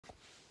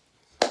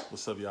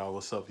What's up, y'all?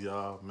 What's up,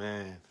 y'all?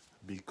 Man,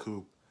 be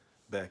coop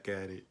back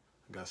at it.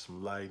 I got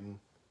some lighting,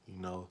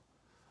 you know,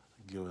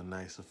 give a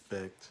nice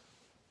effect.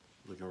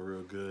 Looking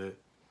real good.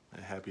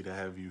 And happy to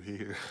have you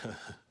here.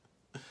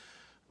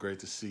 Great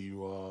to see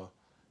you all.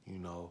 You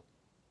know,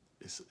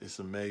 it's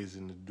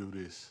amazing to do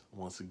this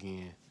once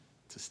again,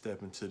 to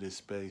step into this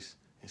space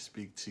and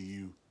speak to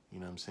you, you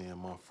know what I'm saying,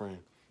 my friend.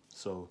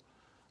 So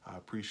I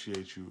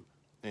appreciate you.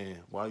 And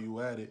while you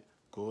at it,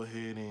 go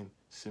ahead and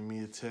send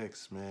me a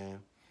text,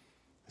 man.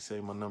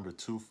 Say my number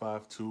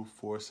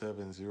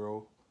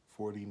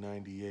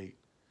 252-470-4098.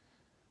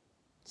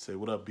 Say,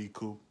 what up, B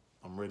Coop?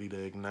 I'm ready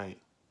to ignite.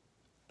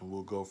 And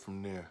we'll go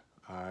from there.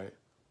 All right.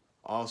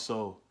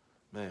 Also,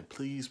 man,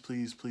 please,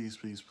 please, please,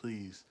 please,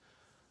 please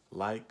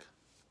like,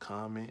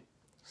 comment,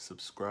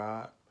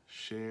 subscribe,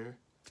 share.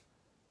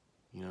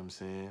 You know what I'm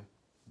saying?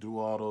 Do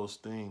all those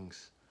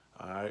things.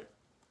 All right.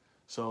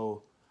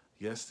 So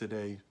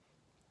yesterday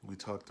we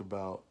talked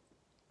about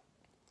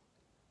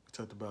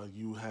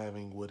you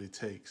having what it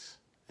takes.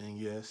 And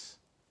yes,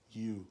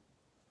 you,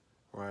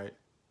 right?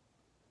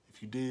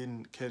 If you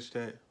didn't catch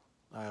that,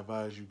 I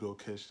advise you go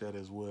catch that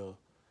as well,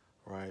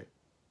 right?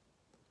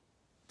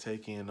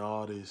 Take in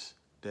all this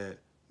that,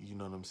 you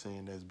know what I'm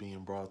saying, that's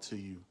being brought to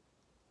you,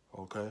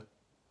 okay?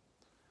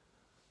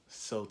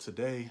 So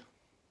today,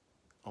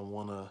 I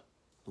want to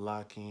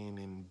lock in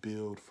and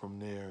build from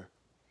there,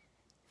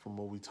 from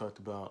what we talked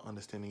about,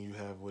 understanding you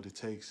have what it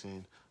takes.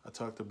 And I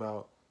talked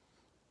about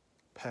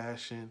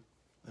passion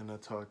and I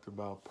talked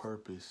about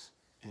purpose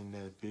in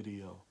that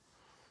video.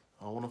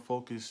 I want to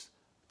focus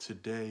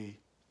today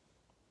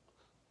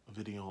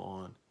video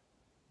on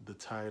the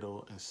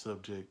title and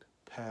subject,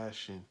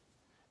 passion.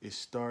 It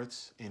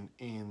starts and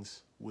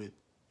ends with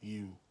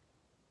you,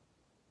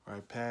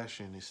 right?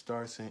 Passion, it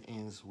starts and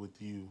ends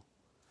with you.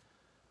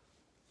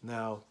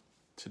 Now,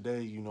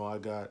 today, you know, I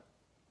got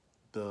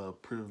the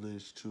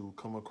privilege to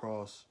come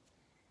across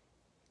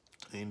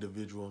an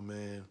individual,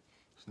 man.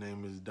 His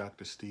name is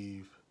Dr.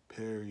 Steve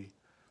Perry.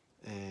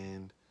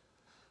 And,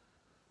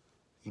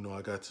 you know,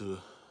 I got to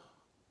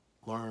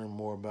learn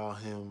more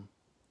about him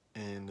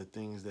and the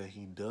things that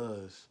he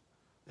does.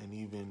 And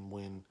even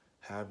when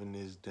having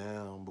this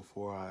down,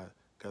 before I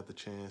got the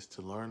chance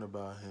to learn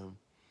about him,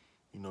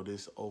 you know,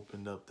 this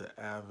opened up the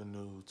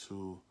avenue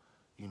to,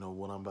 you know,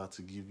 what I'm about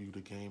to give you, the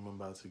game I'm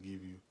about to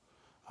give you.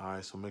 All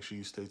right, so make sure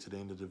you stay to the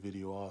end of the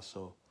video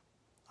also,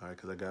 all right,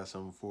 because I got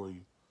something for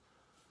you.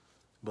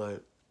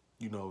 But,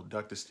 you know,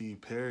 Dr.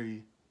 Steve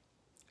Perry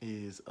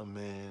is a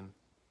man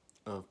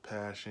of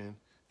passion.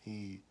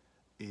 He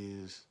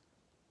is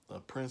a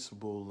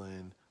principal,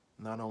 and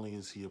not only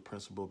is he a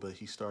principal, but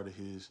he started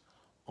his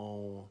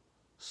own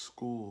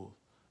school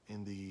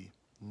in the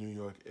New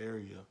York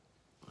area.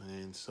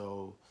 And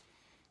so,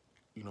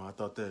 you know, I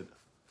thought that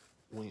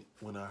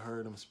when I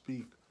heard him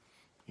speak,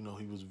 you know,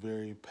 he was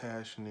very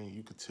passionate.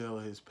 You could tell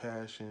his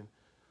passion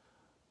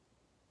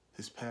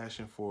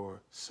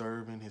for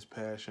serving, his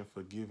passion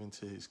for giving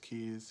to his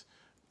kids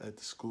at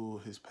the school,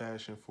 his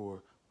passion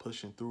for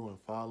pushing through and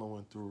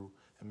following through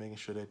and making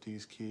sure that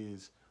these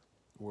kids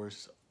were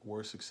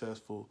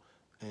successful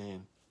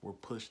and were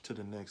pushed to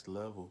the next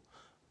level.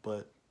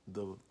 But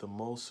the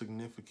most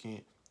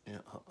significant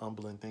and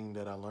humbling thing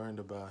that I learned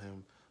about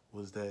him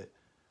was that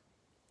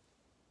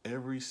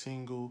every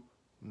single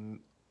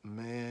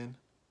man,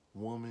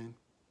 woman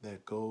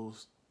that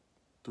goes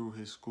through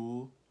his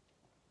school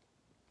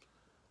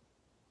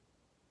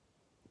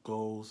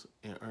goes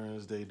and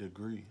earns their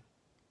degree.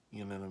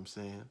 You know what I'm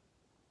saying?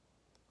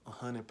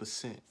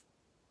 100%.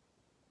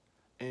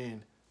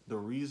 And the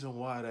reason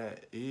why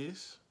that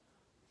is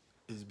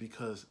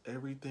because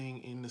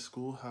everything in the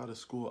school, how the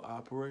school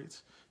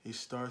operates, it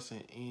starts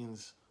and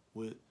ends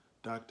with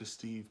Dr.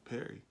 Steve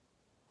Perry,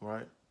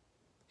 right?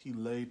 He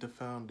laid the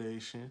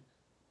foundation,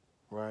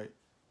 right?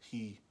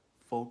 He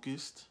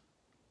focused,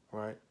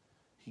 right?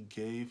 He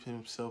gave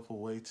himself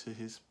away to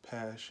his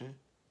passion,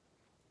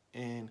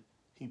 and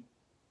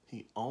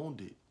he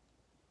owned it,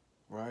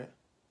 right?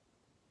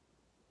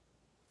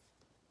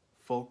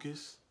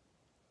 Focus,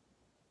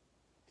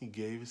 he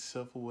gave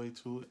himself away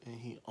to it, and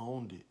he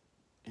owned it.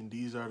 And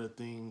these are the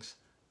things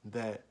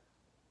that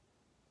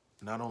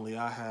not only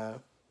I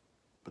have,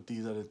 but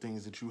these are the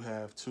things that you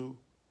have too,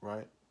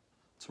 right?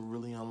 To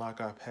really unlock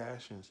our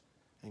passions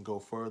and go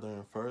further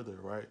and further,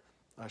 right?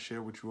 I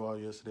shared with you all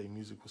yesterday,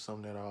 music was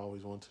something that I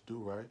always wanted to do,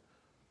 right?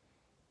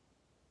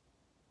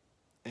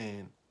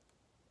 And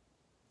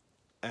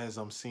as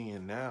I'm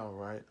seeing now,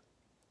 right?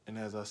 And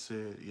as I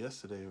said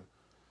yesterday,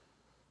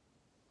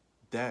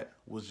 that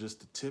was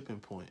just the tipping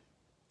point.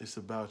 It's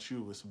about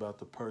you. It's about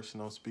the person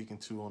I'm speaking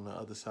to on the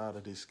other side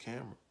of this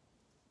camera,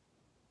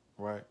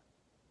 right?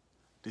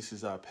 This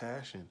is our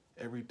passion.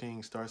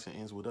 Everything starts and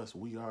ends with us.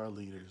 We are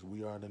leaders.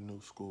 We are the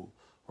new school,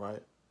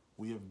 right?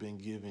 We have been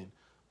given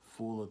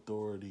full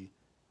authority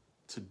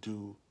to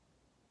do,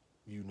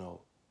 you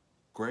know,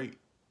 great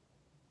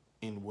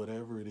in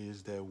whatever it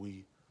is that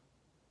we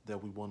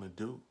want to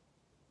do,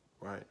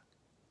 right?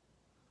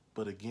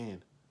 But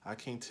again, I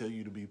can't tell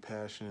you to be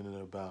passionate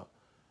about,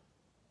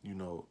 you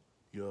know,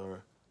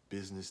 your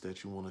business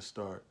that you want to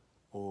start,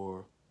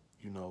 or,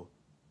 you know,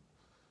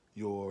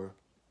 your,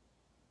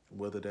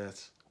 whether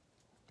that's,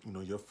 you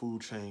know, your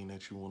food chain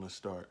that you want to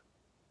start,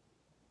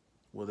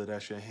 whether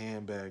that's your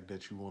handbag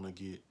that you want to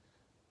get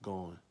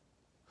going,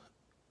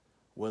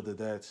 whether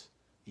that's,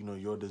 you know,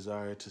 your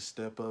desire to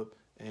step up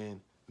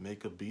and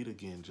make a beat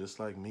again, just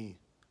like me.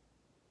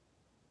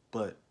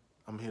 But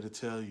I'm here to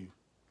tell you,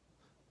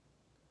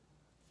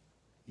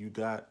 you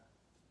got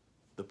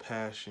the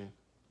passion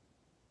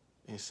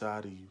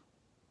inside of you.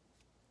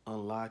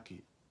 Unlock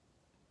it.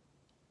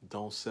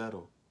 Don't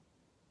settle.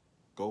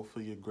 Go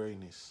for your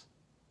greatness.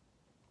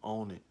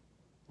 Own it,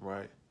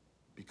 right?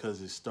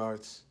 Because it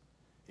starts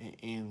and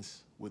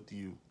ends with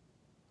you.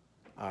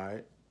 All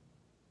right?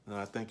 And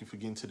I thank you for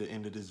getting to the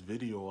end of this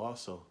video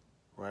also,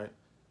 right?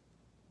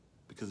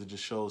 Because it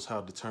just shows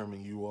how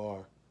determined you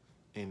are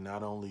in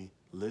not only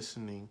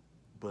listening,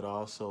 but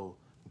also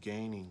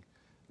gaining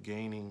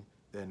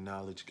that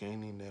knowledge,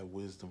 gaining that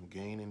wisdom,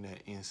 gaining that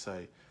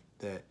insight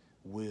that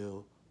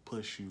will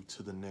push you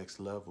to the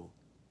next level,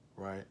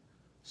 right?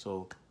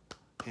 So,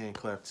 hand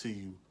clap to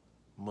you.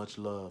 Much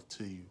love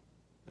to you.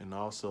 And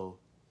also,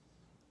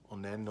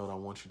 on that note, I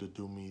want you to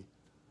do me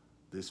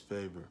this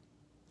favor.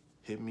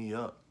 Hit me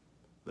up.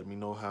 Let me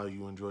know how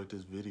you enjoyed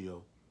this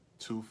video.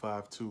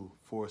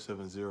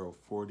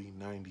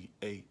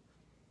 252-470-4098.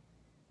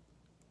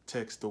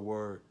 Text the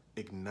word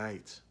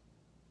ignite.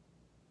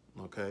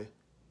 Okay?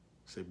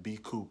 Say, be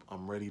Coop,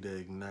 I'm ready to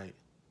ignite.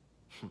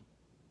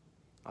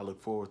 I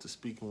look forward to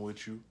speaking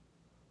with you.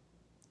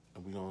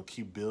 And we're going to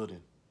keep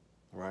building,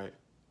 right?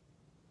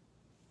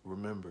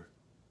 Remember,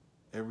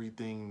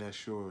 everything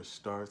that's yours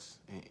starts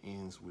and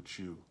ends with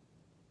you.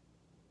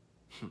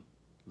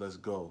 Let's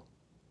go.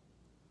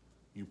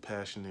 You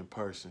passionate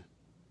person.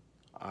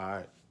 All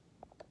right.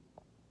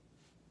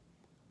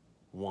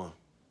 1.